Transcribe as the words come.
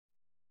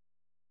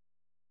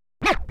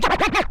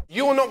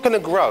You are not going to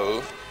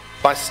grow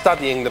by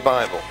studying the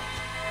Bible.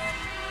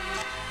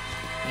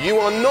 You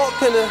are not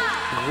going to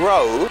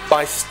grow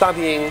by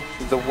studying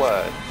the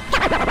Word.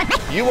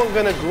 You are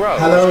going to grow.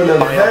 Hello and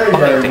a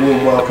very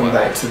warm welcome the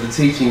back to the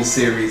teaching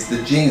series,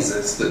 The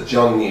Jesus That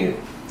John Knew.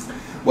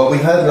 Well, we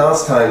heard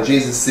last time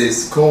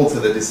Jesus' call to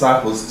the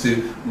disciples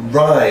to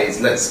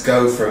rise, let's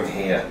go from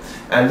here.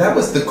 And that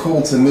was the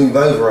call to move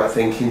over, I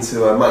think,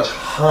 into a much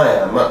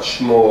higher, much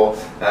more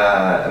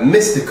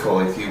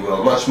mystical, if you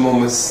will, much more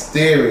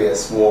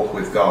mysterious walk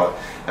with God.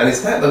 And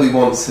it's that we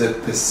want to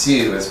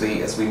pursue as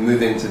we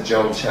move into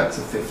John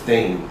chapter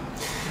 15.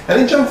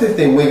 And in John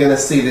 15 we're going to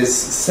see this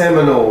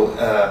seminal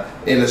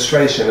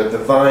illustration of the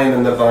vine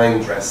and the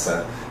vine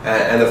dresser.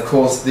 And of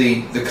course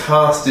the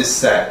cast is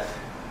set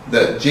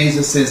that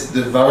Jesus is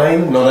the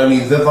vine, not only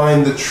the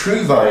vine, the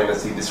true vine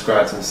as he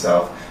describes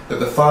himself, that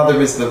the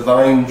Father is the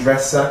vine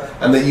dresser,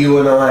 and that you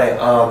and I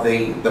are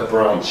the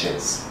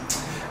branches.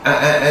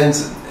 And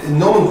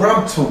Norman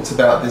Grubb talked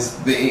about this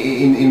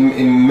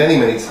in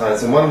many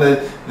times, and one of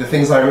the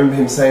things I remember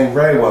him saying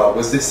very well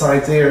was this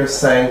idea of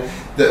saying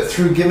that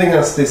through giving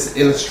us this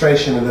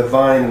illustration of the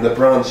vine and the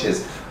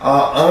branches,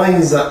 our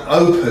eyes are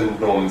opened,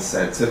 Norman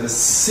said, to the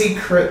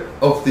secret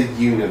of the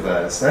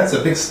universe. That's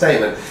a big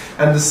statement.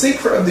 And the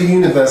secret of the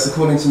universe,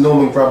 according to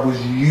Norman Grubb,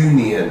 was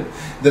union.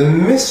 The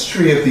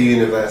mystery of the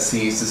universe,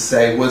 he used to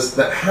say, was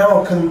that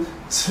how can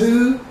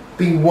two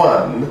be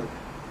one,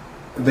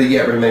 but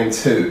yet remain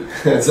two?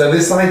 And so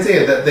this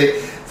idea that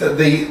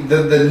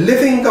the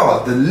living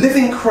God, the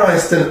living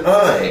Christ and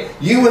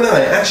you and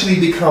I actually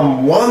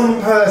become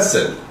one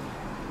person,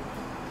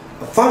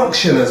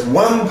 function as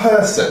one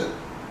person,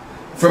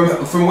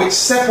 from which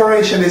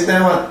separation is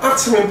now an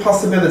utter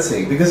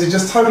impossibility because it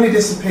just totally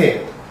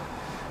disappeared.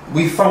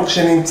 We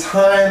function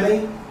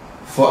entirely,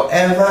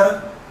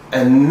 forever,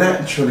 and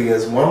naturally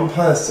as one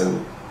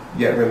person,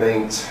 yet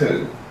remain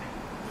two.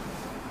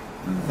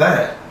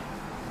 That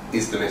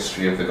is the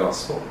mystery of the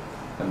gospel.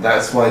 And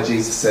that's why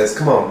Jesus says,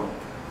 come on,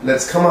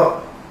 let's come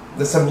up,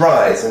 let's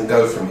arise and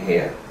go from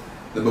here.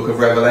 The book of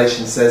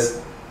Revelation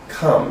says,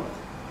 come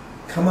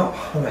up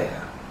higher.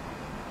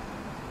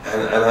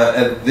 And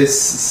at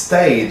this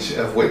stage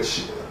of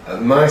which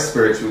my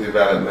spiritual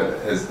development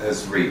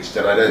has reached,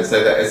 and I don't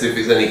say that as if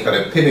it's any kind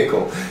of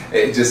pinnacle,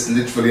 it just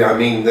literally, I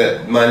mean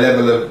that my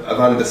level of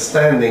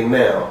understanding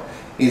now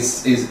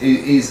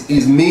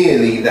is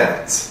merely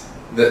that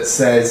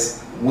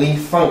says we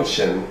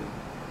function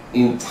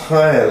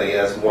entirely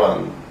as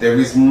one. There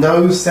is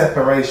no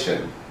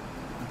separation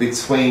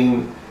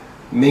between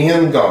me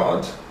and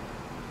God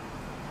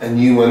and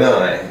you and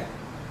I,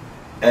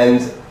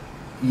 and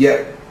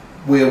yet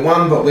we're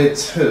one but we're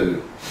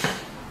two.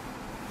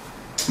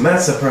 And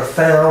that's a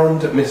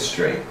profound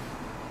mystery.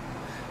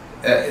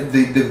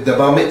 The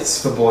Bar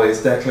Mitzvah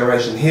boy's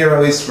declaration, Hear,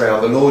 O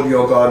Israel, the Lord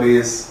your God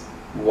is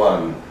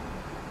one.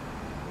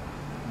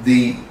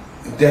 The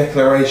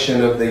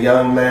declaration of the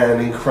young man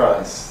in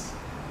Christ,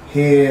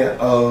 Hear,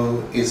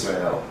 O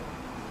Israel,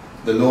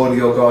 the Lord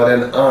your God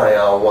and I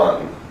are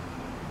one,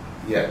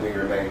 yet we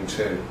remain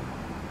two.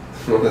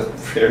 What a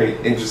very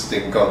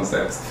interesting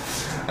concept.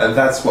 And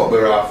that's what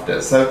we're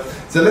after. So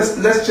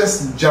let's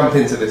just jump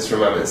into this for a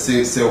moment and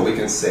see what we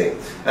can see.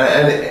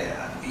 I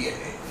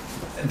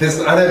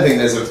don't think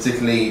there's a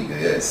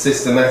particularly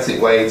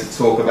systematic way to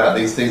talk about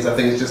these things. I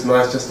think it's just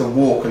nice just to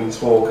walk and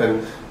talk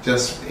and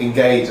just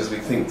engage as we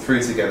think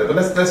through together. But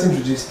let's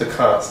introduce the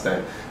cast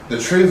then. The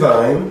true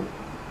vine,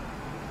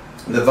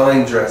 the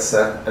vine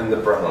dresser, and the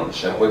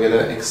branch. And we're going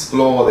to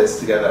explore this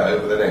together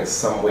over the next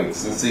some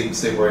weeks and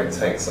see where it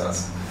takes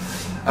us.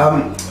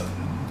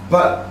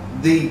 But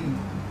the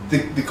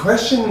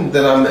question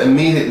that I'm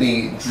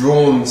immediately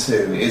drawn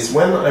to is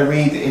when I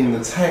read in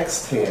the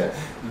text here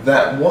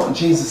that what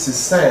Jesus is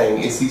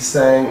saying is he's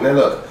saying, now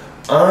look,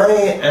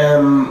 I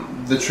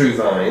am the true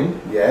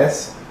vine,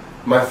 yes.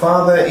 My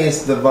Father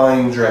is the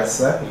vine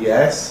dresser,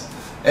 yes.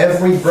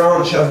 Every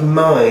branch of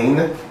mine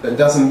that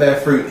doesn't bear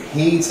fruit,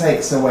 he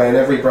takes away, and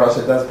every branch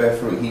that does bear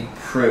fruit, he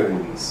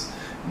prunes,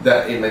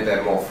 that it may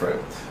bear more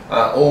fruit.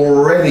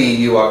 Already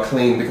you are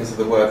clean because of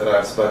the word that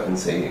I've spoken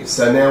to you.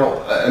 So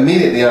now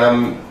immediately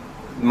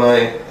my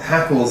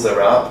hackles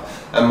are up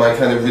and my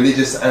kind of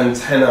religious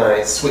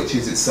antennae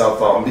switches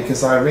itself on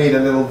because I read a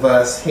little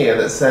verse here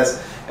that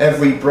says,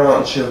 every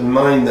branch of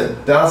mine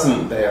that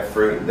doesn't bear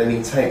fruit, then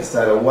he takes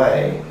that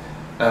away.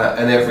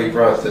 And every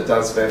branch that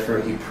does bear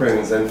fruit, he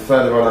prunes. And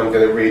further on I'm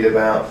going to read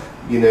about,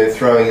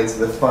 throwing into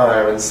the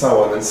fire and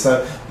so on. And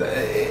so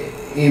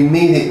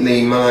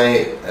immediately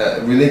my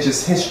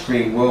religious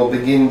history will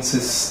begin to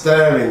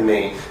stir in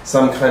me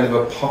some kind of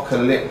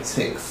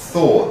apocalyptic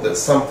thought that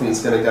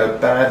something's going to go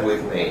bad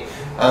with me.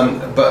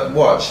 But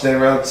watch,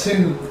 there are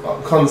two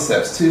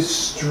concepts, two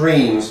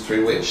streams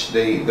through which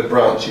the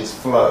branches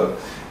flow.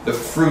 The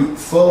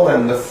fruitful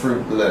and the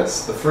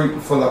fruitless. The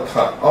fruitful are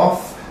cut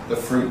off, the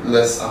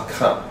fruitless are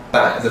cut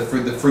back. The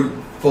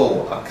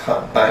fruitful are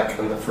cut back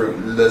and the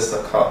fruitless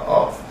are cut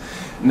off.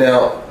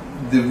 Now,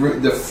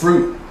 the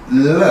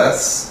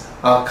fruitless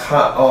are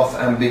cut off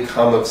and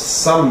become of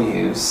some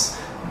use.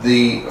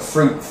 the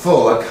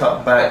fruitful are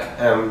cut back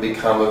and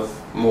become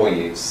of more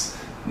use.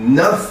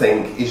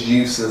 Nothing is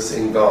useless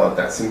in God.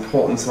 That's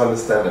important to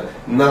understand.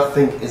 That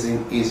nothing is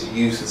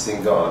useless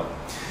in God.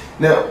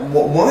 Now,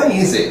 why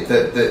is it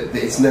that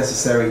it's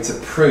necessary to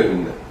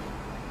prune?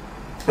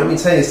 Let me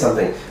tell you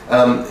something.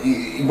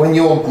 When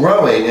you're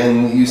growing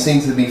and you seem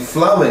to be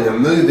flowing and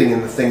moving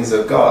in the things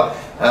of God,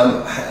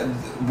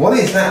 what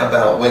is that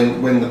about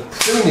when the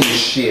pruning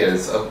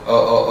shears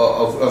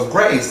of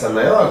grace, and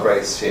they are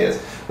grace shears,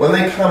 when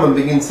they come and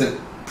begin to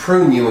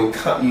prune you and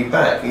cut you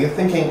back, and you're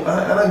thinking,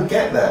 I don't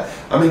get that.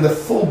 I mean, the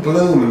full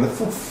bloom and the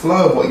full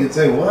flow of what you're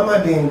doing, why am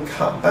I being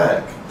cut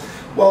back?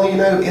 Well, you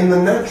know, in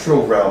the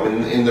natural realm,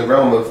 in the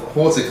realm of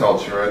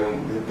horticulture,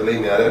 and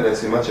believe me, I don't know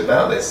too much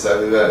about this,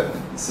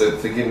 so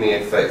forgive me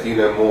if you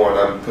know more and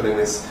I'm putting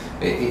this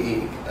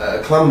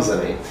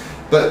clumsily,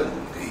 but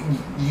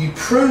you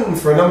prune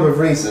for a number of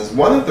reasons.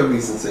 One of the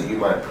reasons that you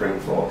might prune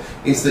for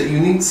is that you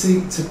need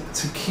to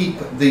keep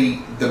the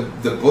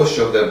bush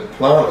or the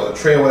plant or the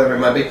tree or whatever it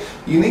might be.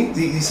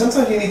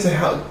 Sometimes you need to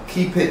help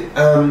keep it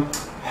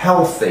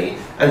healthy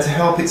and to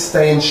help it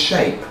stay in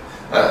shape.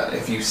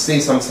 If you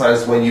see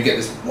sometimes when you get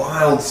this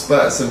wild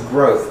spurts of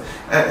growth,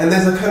 and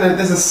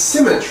there's a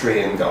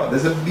symmetry in God,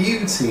 there's a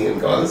beauty in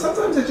God, and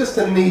sometimes there's just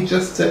a need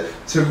just to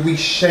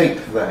reshape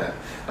that.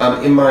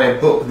 In my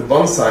book, The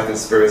Bonsai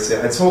Conspiracy,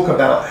 I talk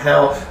about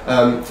how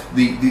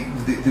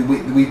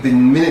we've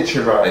been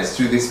miniaturized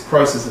through this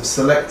process of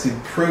selective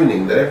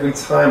pruning, that every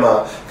time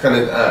our kind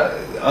of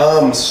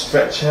arms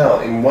stretch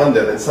out in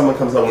wonder, then someone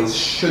comes along and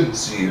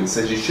shoulds you and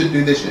says you should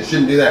do this, you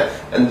shouldn't do that,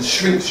 and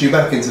shrinks you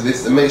back into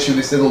this and makes you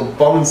this little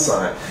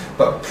bonsai.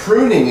 But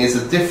pruning is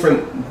a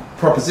different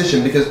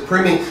proposition, because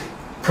pruning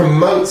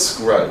promotes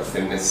growth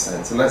in this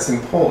sense, and that's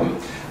important.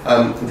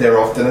 They're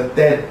often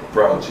dead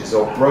branches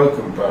or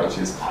broken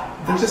branches.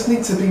 They just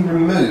need to be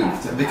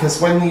removed, because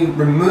when you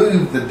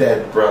remove the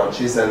dead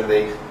branches and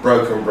the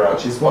broken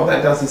branches, what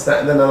that does is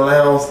that then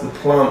allows the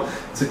plant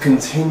to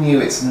continue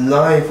its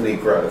lively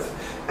growth.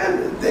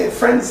 And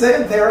friends,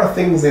 there are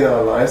things in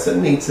our lives that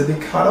need to be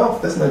cut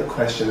off. There's no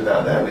question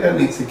about that. We don't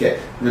need to get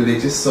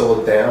religious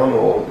or down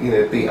or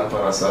beat up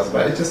on ourselves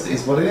about it. It just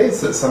is what it is.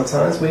 That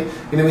sometimes we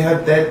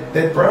have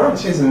dead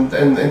branches and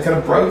kind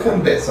of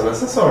broken bits on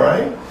us. That's all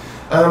right.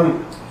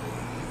 And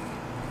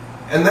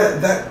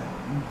that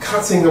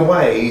cutting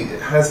away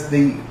has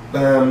the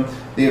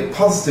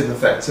positive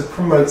effect of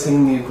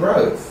promoting new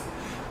growth.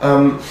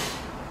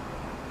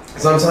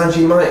 Sometimes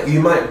you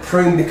might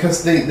prune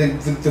because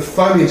the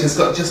foliage has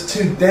got just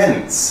too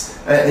dense,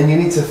 and you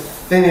need to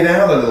thin it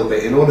out a little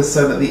bit in order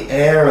so that the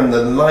air and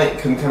the light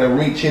can kind of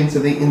reach into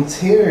the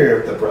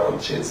interior of the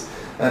branches.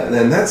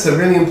 And that's a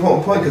really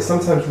important point, because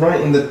sometimes right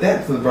in the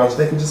depth of the branch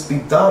there can just be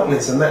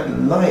darkness, and that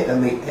light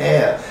and the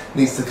air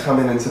needs to come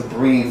in and to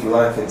breathe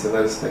life into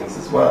those things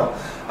as well.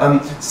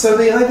 So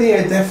the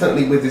idea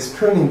definitely with this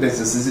pruning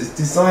business is it's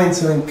designed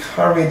to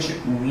encourage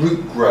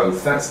root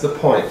growth. That's the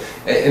point.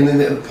 And then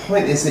the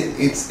point is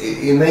it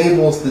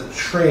enables the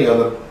tree or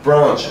the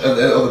branch or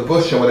the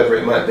bush or whatever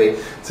it might be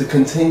to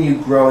continue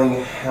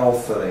growing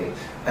healthily.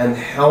 And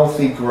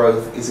healthy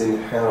growth is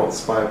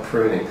enhanced by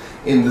pruning.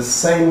 In the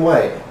same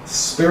way,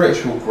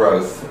 spiritual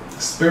growth,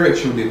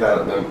 spiritual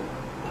development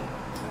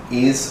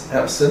is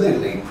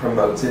absolutely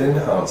promoted and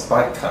enhanced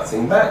by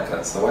cutting back.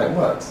 That's the way it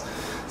works.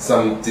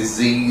 Some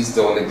diseased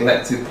or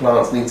neglected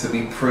plants need to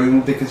be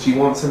pruned because you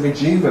want to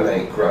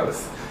rejuvenate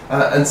growth.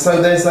 And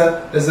so there's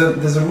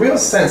a real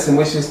sense in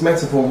which this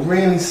metaphor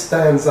really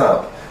stands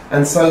up.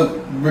 And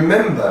so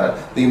remember,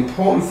 the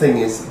important thing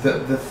is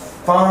that the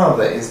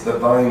Father is the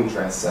vine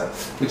dresser,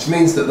 which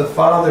means that the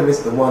Father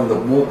is the one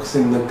that walks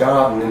in the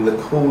garden in the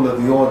cool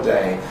of your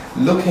day,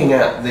 looking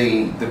at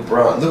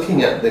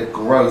looking at the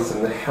growth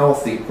and the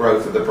healthy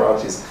growth of the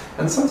branches.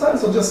 And sometimes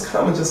he'll just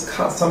come and just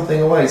cut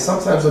something away.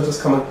 Sometimes he'll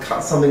just come and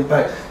cut something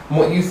back. And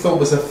what you thought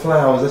was a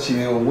flower is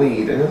actually a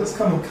weed, and he'll just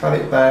come and cut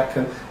it back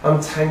and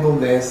untangle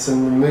this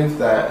and remove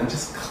that and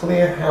just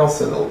clear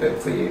house a little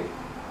bit for you.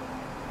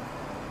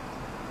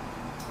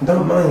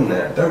 Don't mind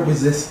that, don't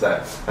resist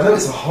that. I know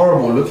it's a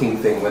horrible looking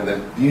thing when the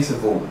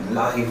beautiful,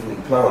 lively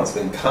plant's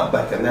been cut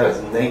back and now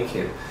it's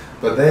naked,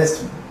 but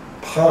there's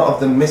part of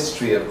the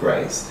mystery of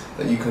grace,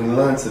 that you can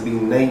learn to be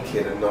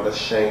naked and not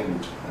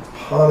ashamed. That's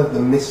part of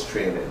the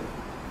mystery of it.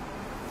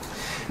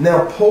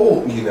 Now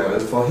Paul,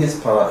 for his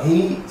part,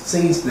 he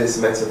sees this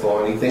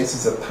metaphor and he thinks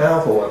it's a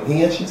powerful one.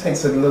 He actually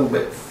takes it a little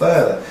bit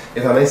further.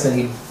 If I may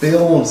say, he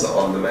builds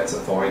on the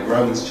metaphor in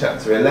Romans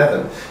chapter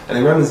 11. And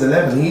in Romans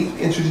 11, he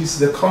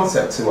introduces a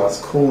concept to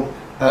us called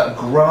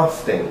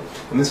grafting.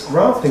 And this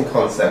grafting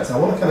concept, I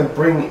want to kind of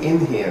bring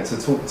in here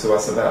to talk to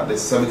us about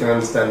this so we can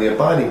understand the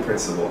abiding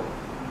principle.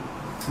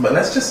 But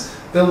let's just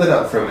build it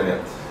up for a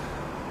minute.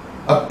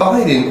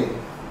 Abide in me.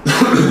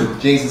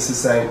 Jesus is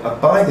saying,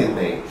 abide in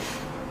me.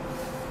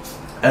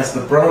 As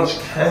the branch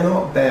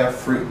cannot bear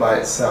fruit by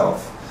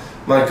itself.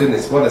 My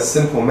goodness, what a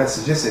simple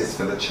message this is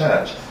for the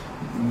church.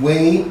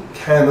 We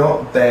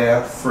cannot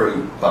bear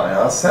fruit by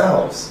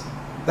ourselves.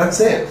 That's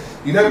it.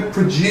 You don't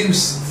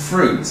produce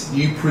fruit,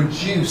 you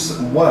produce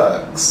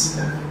works.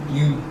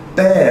 you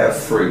bear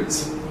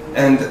fruit.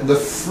 And the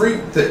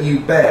fruit that you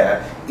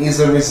bear is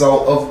a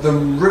result of the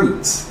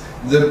root.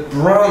 The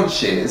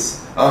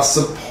branches are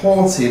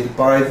supported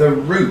by the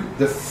root.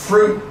 The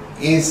fruit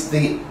is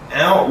the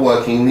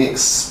outworking, the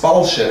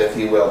expulsion, if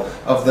you will,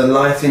 of the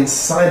life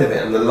inside of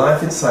it. And the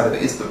life inside of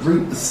it is the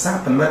root, the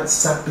sap, and that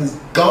sap is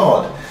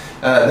God.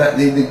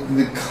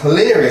 The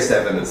clearest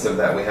evidence of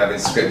that we have in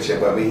Scripture,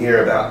 where we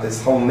hear about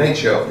this whole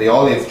nature of the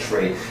olive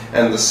tree,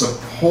 and the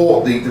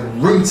support, the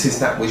root is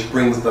that which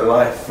brings the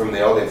life from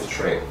the olive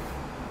tree.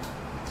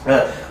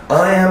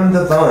 I am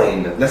the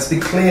vine. Let's be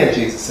clear,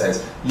 Jesus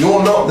says.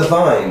 You're not the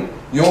vine.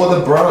 You're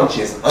the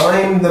branches.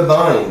 I'm the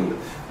vine.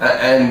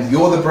 And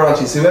you're the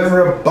branches.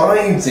 Whoever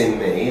abides in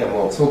me, and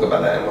we'll talk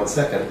about that in 1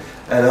 second,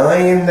 and I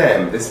in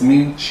them, this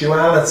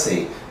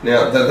mutuality.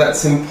 Now,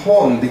 that's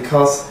important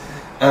because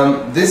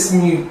this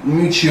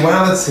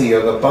mutuality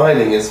of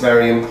abiding is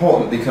very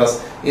important,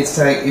 because it's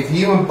saying, if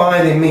you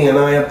abide in me and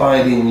I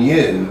abide in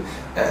you,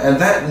 and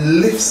that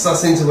lifts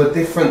us into a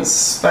different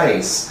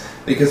space,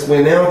 because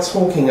we're now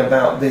talking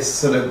about this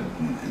sort of,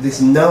 this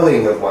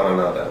knowing of one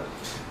another.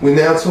 We're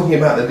now talking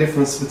about the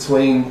difference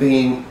between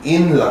being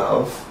in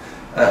love,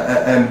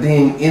 and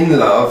being in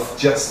love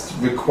just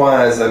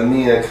requires a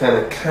mere kind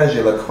of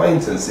casual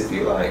acquaintance, if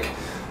you like.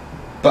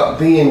 But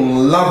being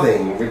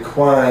loving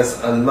requires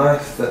a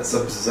life that's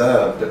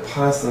observed, a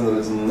person that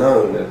is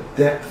known, a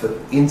depth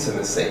of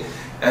intimacy.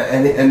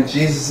 And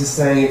Jesus is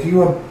saying, if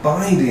you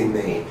abide in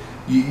me,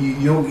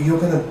 you're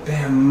going to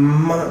bear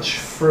much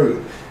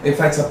fruit. In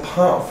fact,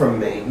 apart from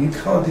me, you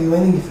can't do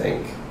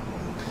anything.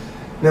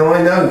 Now,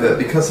 I know that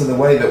because of the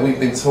way that we've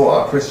been taught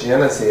our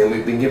Christianity, and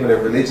we've been given a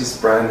religious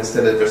brand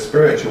instead of a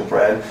spiritual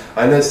brand,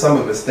 I know some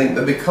of us think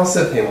that because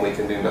of him we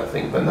can do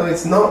nothing. But no,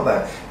 it's not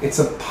that. It's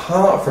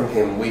apart from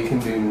him we can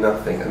do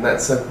nothing. And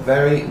that's a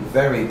very,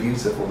 very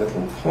beautiful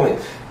little point,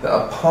 that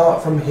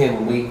apart from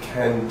him we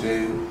can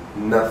do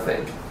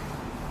nothing.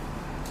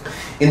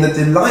 In the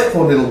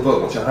delightful little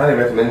book, which I highly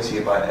recommend to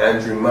you, by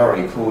Andrew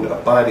Murray, called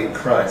Abide in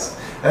Christ,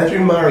 Andrew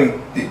Murray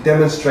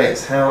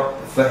demonstrates how,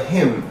 for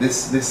him,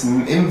 this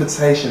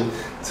invitation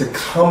to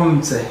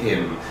come to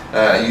him,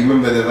 you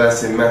remember the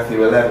verse in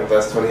Matthew 11,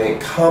 verse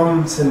 28,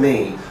 come to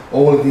me,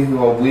 all of you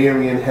who are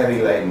weary and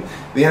heavy laden.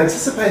 The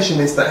anticipation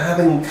is that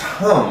having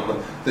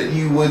come, that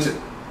you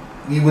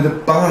would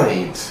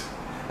abide.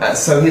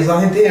 So his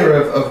idea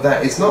of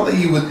that is not that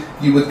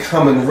you would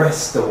come and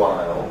rest a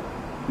while,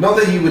 not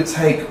that you would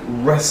take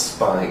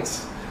respite,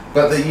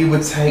 but that you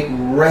would take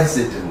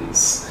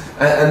residence.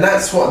 And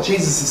that's what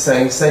Jesus is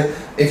saying. He's saying,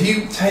 if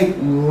you take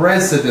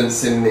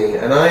residence in me,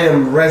 and I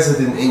am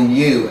resident in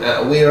you,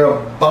 we are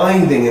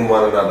abiding in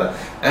one another.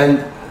 And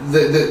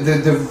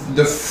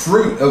the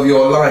fruit of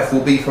your life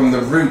will be from the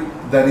root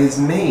that is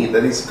me,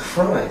 that is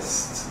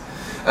Christ.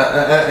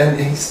 And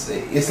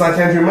it's like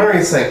Andrew Murray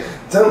is saying,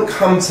 don't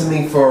come to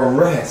me for a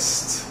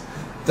rest.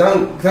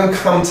 Don't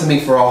come to me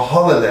for a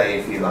holiday,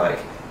 if you like.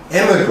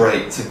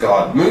 Emigrate to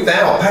God. Move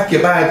out. Pack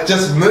your bag.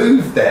 Just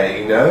move there,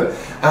 you know.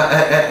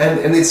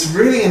 And it's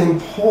really an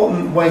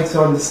important way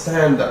to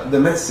understand the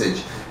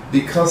message,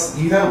 because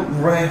you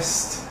don't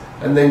rest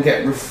and then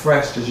get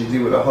refreshed as you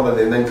do with a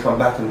holiday and then come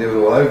back and do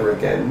it all over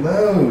again.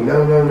 No.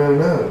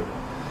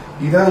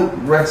 You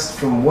don't rest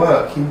from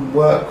work. You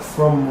work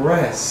from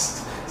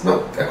rest. It's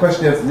not a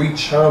question of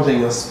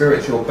recharging your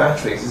spiritual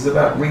batteries. It's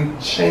about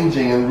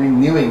rechanging and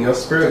renewing your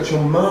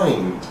spiritual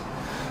mind.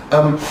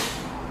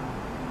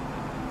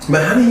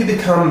 But how do you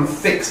become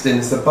fixed in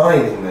this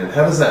abiding then?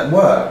 How does that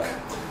work?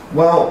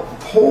 Well,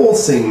 Paul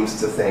seems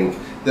to think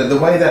that the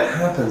way that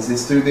happens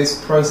is through this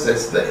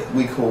process that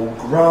we call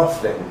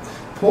grafting.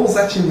 Paul's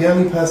actually the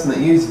only person that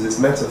uses this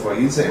metaphor.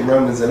 He uses it in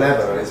Romans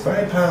 11, and it's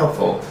very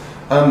powerful.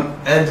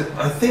 And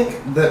I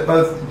think that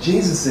both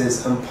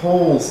Jesus's and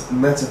Paul's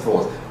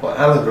metaphors, or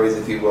allegories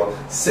if you will,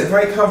 sit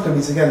very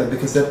comfortably together,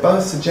 because they're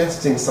both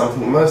suggesting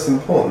something most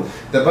important.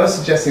 They're both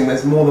suggesting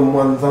there's more than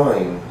one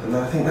vine, and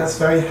I think that's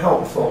very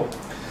helpful.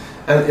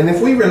 And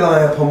if we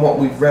rely upon what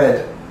we've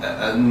read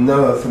and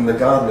know from the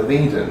Garden of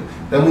Eden,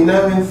 then we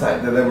know in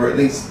fact that there were at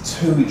least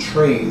 2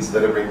 trees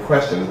that are in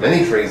question. There's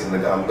many trees in the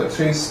garden, but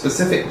 2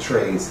 specific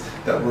trees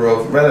that were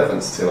of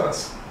relevance to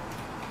us.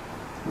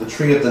 The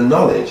tree of the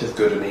knowledge of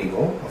good and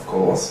evil, of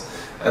course,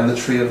 and the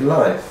tree of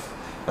life.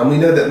 And we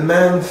know that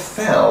man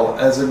fell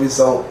as a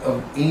result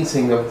of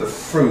eating of the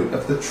fruit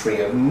of the tree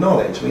of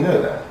knowledge. We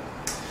know that.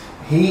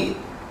 He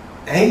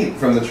ate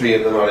from the tree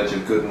of the knowledge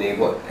of good and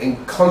evil, in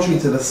contrary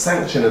to the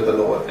sanction of the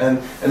Lord, and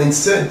in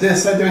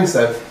doing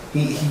so,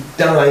 he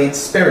died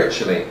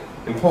spiritually.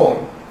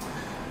 Important.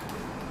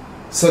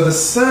 So the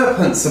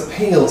serpent's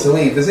appeal to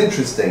Eve is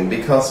interesting,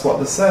 because what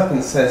the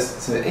serpent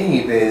says to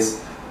Eve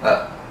is,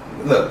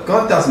 look,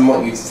 God doesn't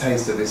want you to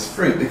taste of this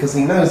fruit, because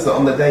he knows that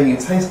on the day you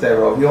taste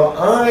thereof, your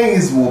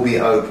eyes will be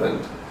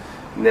opened.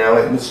 Now,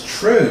 it was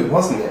true,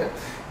 wasn't it,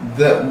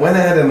 that when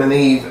Adam and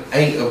Eve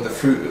ate of the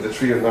fruit of the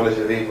tree of knowledge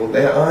of evil,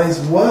 their eyes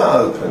were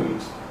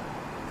opened.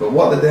 But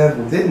what the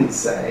devil didn't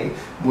say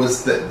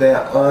was that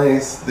their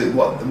eyes, that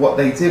what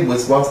they did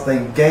was, whilst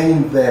they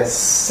gained their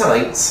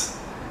sight,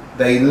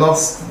 they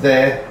lost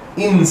their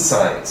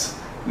insight.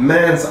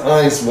 Man's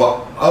eyes were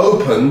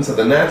open to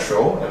the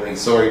natural, and he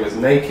saw he was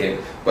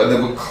naked, but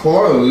they were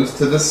closed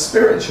to the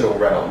spiritual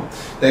realm.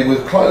 They were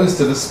closed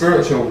to the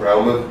spiritual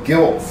realm of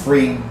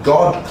guilt-free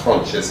God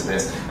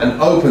consciousness,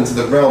 and open to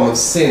the realm of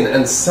sin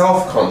and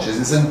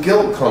self-consciousness and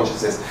guilt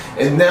consciousness.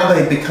 And now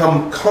they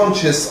become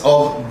conscious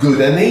of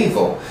good and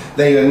evil.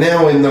 They are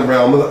now in the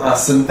realm of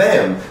us and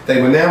them.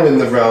 They were now in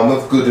the realm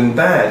of good and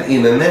bad,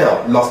 in and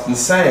out, lost and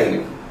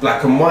saved,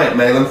 black and white,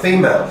 male and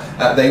female.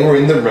 They were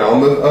in the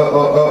realm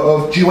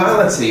of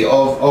duality,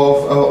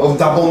 of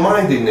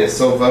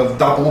double-mindedness, of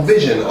double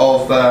vision,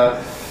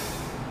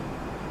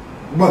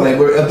 well, they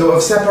were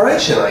of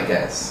separation, I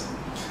guess.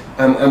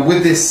 And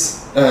with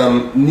this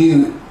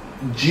new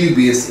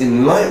dubious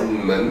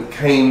enlightenment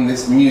came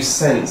this new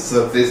sense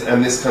of this,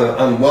 and this kind of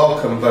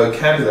unwelcome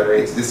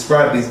vocabulary to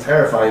describe these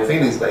terrifying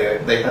feelings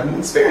they hadn't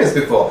experienced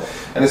before.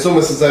 And it's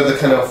almost as though the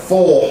kind of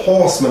four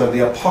horsemen of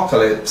the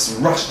apocalypse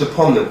rushed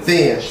upon them.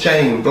 Fear,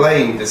 shame,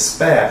 blame,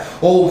 despair,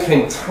 all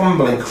came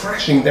tumbling,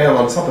 crashing down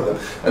on top of them.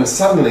 And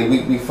suddenly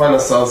we find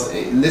ourselves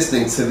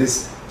listening to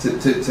this,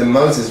 to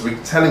Moses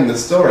retelling the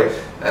story,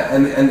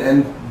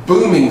 and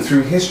booming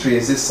through history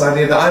is this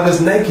idea that I was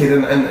naked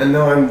and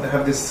now I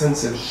have this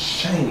sense of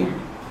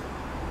shame.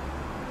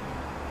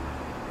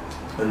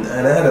 And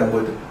Adam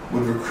would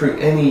recruit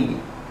any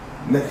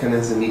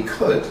mechanism he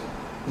could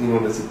in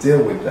order to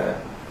deal with that.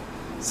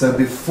 So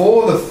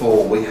before the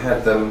fall we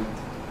had them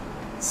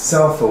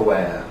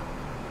self-aware,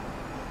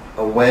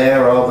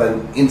 aware of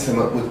and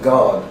intimate with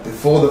God.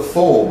 Before the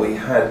fall we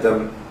had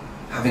them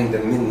having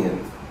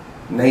dominion,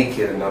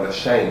 naked and not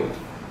ashamed.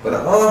 But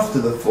after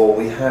the fall,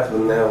 we have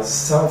them now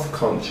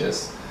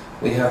self-conscious.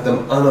 We have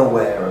them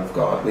unaware of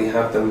God. We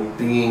have them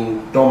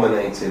being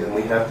dominated, and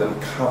we have them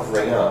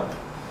covering up.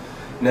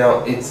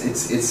 Now,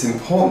 it's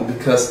important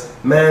because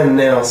man,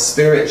 now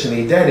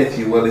spiritually dead, if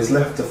you will, is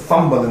left to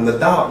fumble in the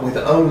dark with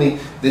only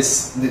the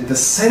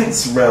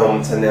sense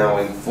realm to now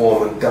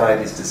inform and guide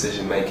his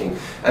decision making.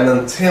 And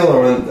until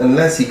or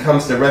unless he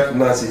comes to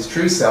recognize his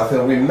true self,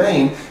 he'll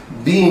remain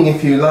being,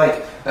 if you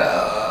like,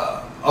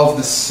 of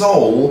the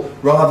soul,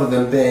 rather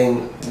than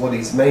being what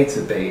he's made to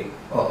be,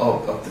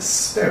 of the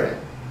spirit.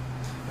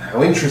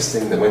 How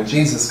interesting that when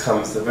Jesus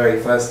comes, the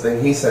very first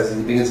thing he says as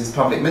he begins his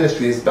public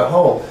ministry is,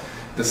 "Behold,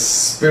 the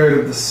Spirit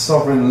of the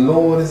Sovereign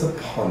Lord is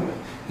upon me.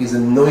 He's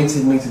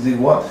anointed me to do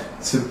what?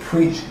 To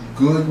preach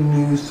good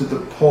news to the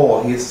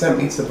poor. He has sent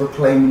me to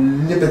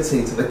proclaim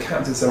liberty to the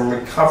captives and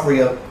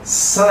recovery of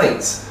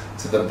sight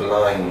to the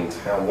blind."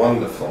 How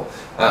wonderful.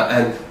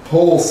 And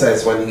Paul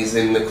says when he's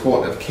in the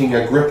court of King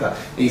Agrippa,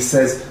 he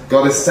says,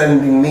 God is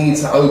sending me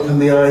to open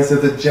the eyes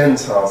of the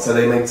Gentiles so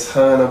they may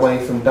turn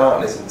away from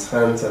darkness and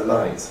turn to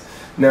light.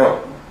 Now,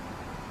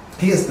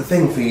 here's the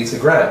thing for you to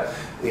grab,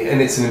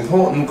 and it's an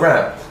important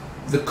grab.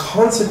 The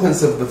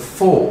consequence of the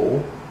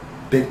fall,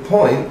 big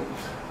point,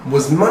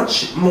 was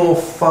much more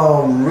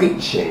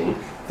far-reaching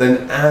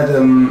than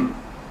Adam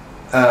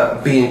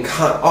being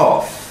cut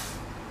off.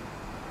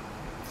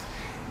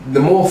 The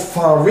more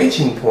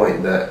far-reaching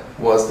point that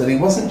was that he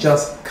wasn't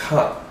just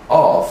cut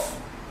off,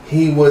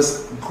 he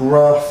was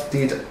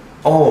grafted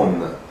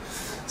on.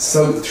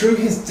 So through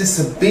his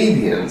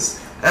disobedience,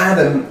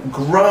 Adam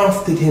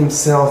grafted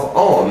himself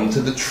on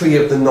to the tree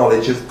of the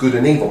knowledge of good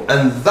and evil,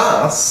 and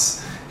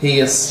thus he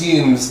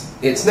assumes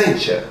its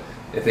nature.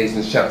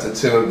 Ephesians chapter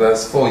 2 and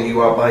verse 4,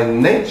 you are by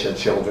nature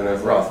children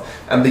of wrath,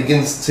 and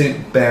begins to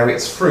bear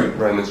its fruit.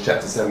 Romans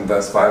chapter 7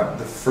 verse 5,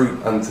 the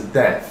fruit unto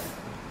death.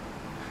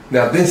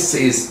 Now this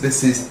is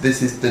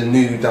the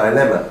new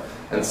dilemma.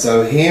 And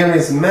so here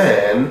is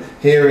man,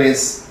 here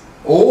is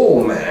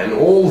all man,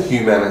 all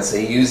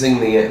humanity, using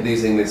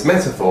this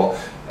metaphor,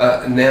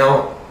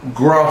 now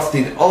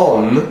grafted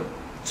on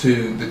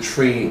to the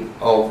tree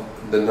of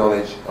the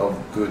knowledge of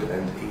good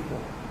and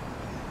evil,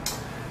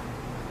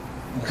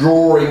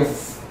 drawing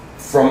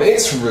from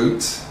its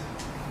root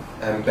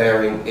and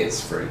bearing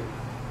its fruit.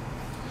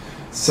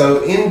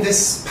 So in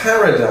this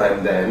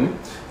paradigm then,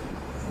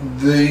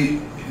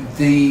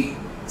 the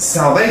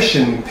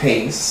salvation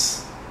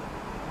piece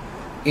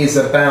is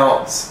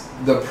about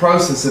the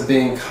process of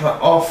being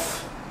cut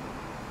off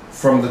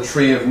from the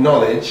tree of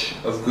knowledge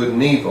of good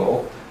and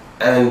evil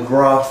and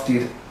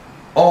grafted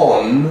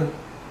on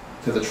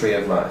to the tree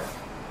of life.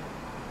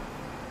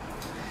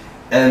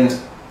 And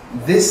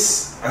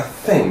this, I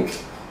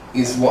think,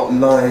 is what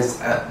lies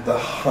at the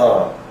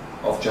heart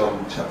of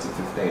John chapter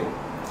 15.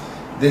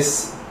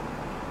 This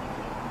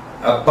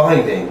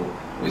abiding,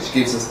 which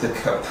gives us the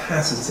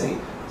capacity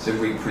to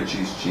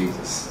reproduce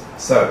Jesus.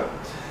 So,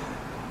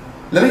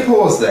 let me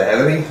pause there.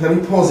 Let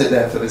me pause it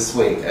there for this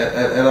week,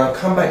 and I'll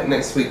come back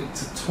next week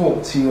to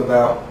talk to you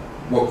about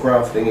what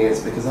grafting is,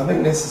 because I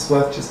think this is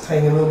worth just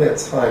taking a little bit of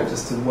time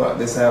just to work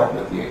this out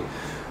with you.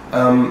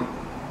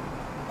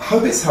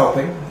 Hope it's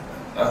helping.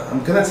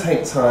 I'm going to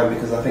take time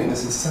because I think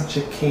this is such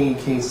a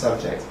key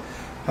subject.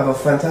 Have a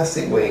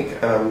fantastic week,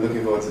 and I'm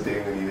looking forward to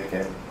being with you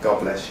again.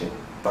 God bless you.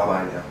 Bye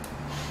bye now.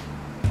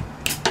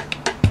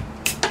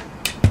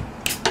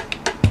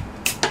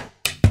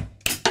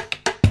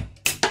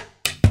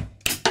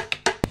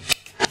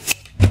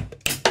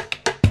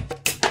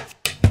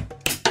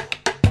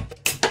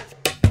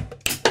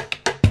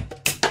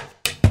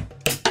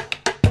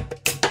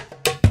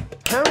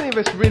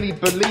 us really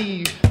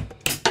believe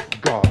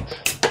God?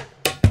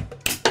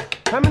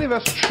 How many of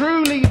us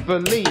truly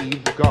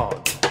believe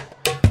God?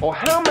 Or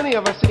how many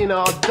of us in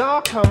our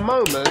darker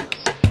moments,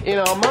 in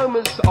our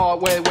moments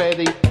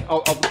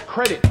of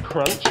credit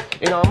crunch,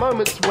 in our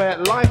moments where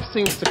life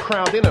seems to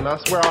crowd in on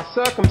us, where our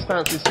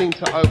circumstances seem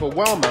to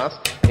overwhelm us,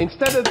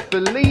 instead of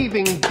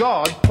believing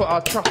God, put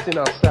our trust in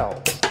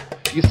ourselves?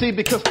 You see,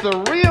 because the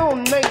real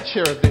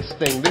nature of this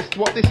thing,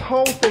 what this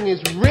whole thing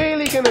is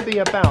really going to be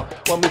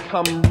about when we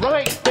come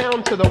right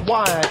down to the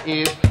wire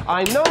is,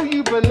 I know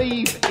you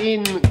believe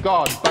in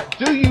God, but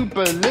do you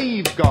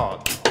believe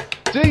God?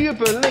 Do you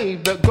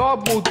believe that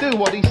God will do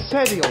what he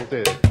said he'll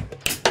do?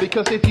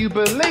 Because if you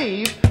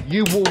believe,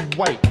 you will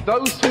wait.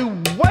 Those who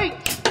wait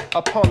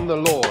upon the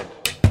Lord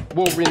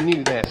will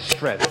renew their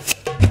strength.